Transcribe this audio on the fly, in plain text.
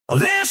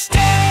This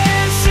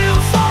day in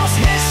Sioux Falls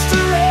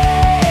history.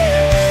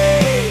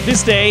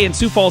 This day in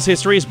Sioux Falls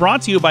history is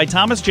brought to you by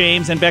Thomas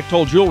James and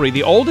Bechtold Jewelry,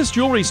 the oldest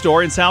jewelry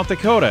store in South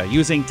Dakota,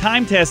 using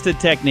time-tested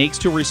techniques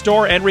to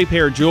restore and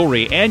repair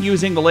jewelry and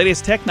using the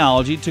latest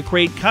technology to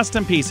create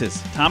custom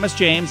pieces. Thomas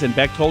James and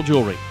Bechtold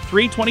Jewelry,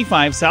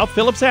 325 South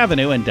Phillips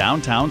Avenue in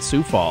downtown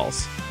Sioux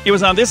Falls. It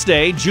was on this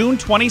day, June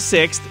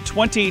 26,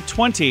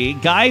 2020,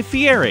 Guy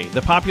Fieri,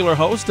 the popular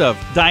host of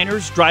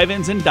Diners,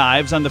 Drive-Ins, and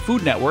Dives on the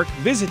Food Network,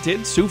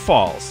 visited Sioux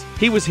Falls.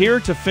 He was here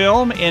to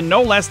film in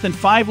no less than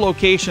 5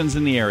 locations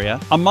in the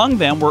area. Among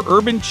them were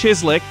Urban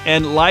Chislik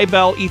and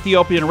Libel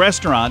Ethiopian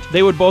Restaurant.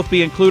 They would both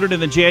be included in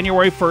the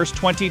January 1st,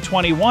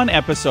 2021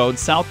 episode,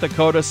 South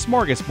Dakota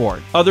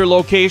Smorgasbord. Other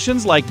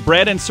locations like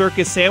Bread and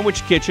Circus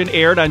Sandwich Kitchen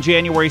aired on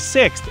January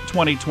 6th,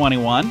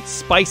 2021.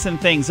 Spicin'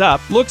 Things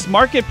Up. Look's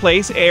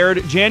Marketplace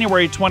aired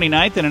January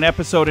 29th in an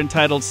episode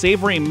entitled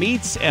Savory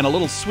Meats and a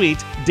Little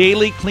Sweet.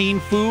 Daily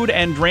Clean Food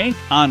and Drink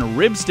on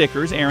Rib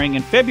Stickers airing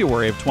in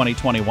February of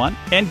 2021.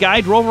 And Guy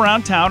drove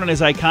around town in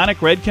his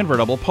iconic red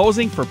convertible,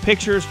 posing for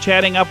pictures,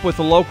 chatting up with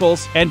the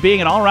locals, and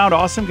being an all-around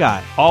awesome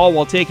guy, all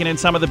while taking in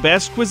some of the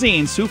best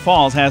cuisine Sioux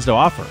Falls has to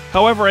offer.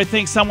 However, I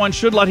think someone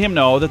should let him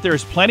know that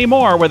there's plenty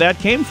more where that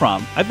came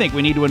from. I think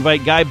we need to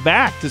invite Guy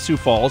back to Sioux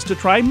Falls to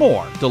try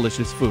more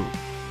delicious food.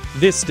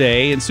 This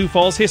day in Sioux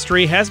Falls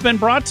history has been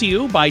brought to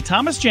you by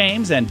Thomas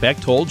James and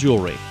Bechtold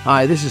Jewelry.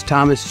 Hi, this is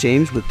Thomas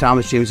James with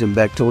Thomas James and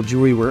Bechtold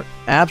Jewelry. We're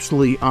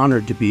absolutely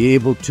honored to be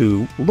able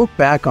to look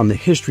back on the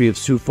history of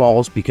Sioux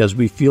Falls because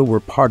we feel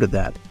we're part of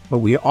that. But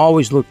we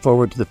always look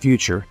forward to the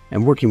future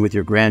and working with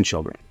your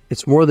grandchildren.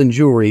 It's more than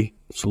jewelry,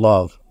 it's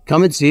love.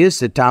 Come and see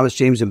us at Thomas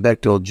James and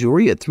Bechtold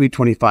Jewelry at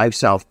 325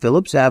 South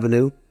Phillips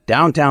Avenue,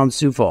 downtown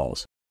Sioux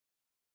Falls.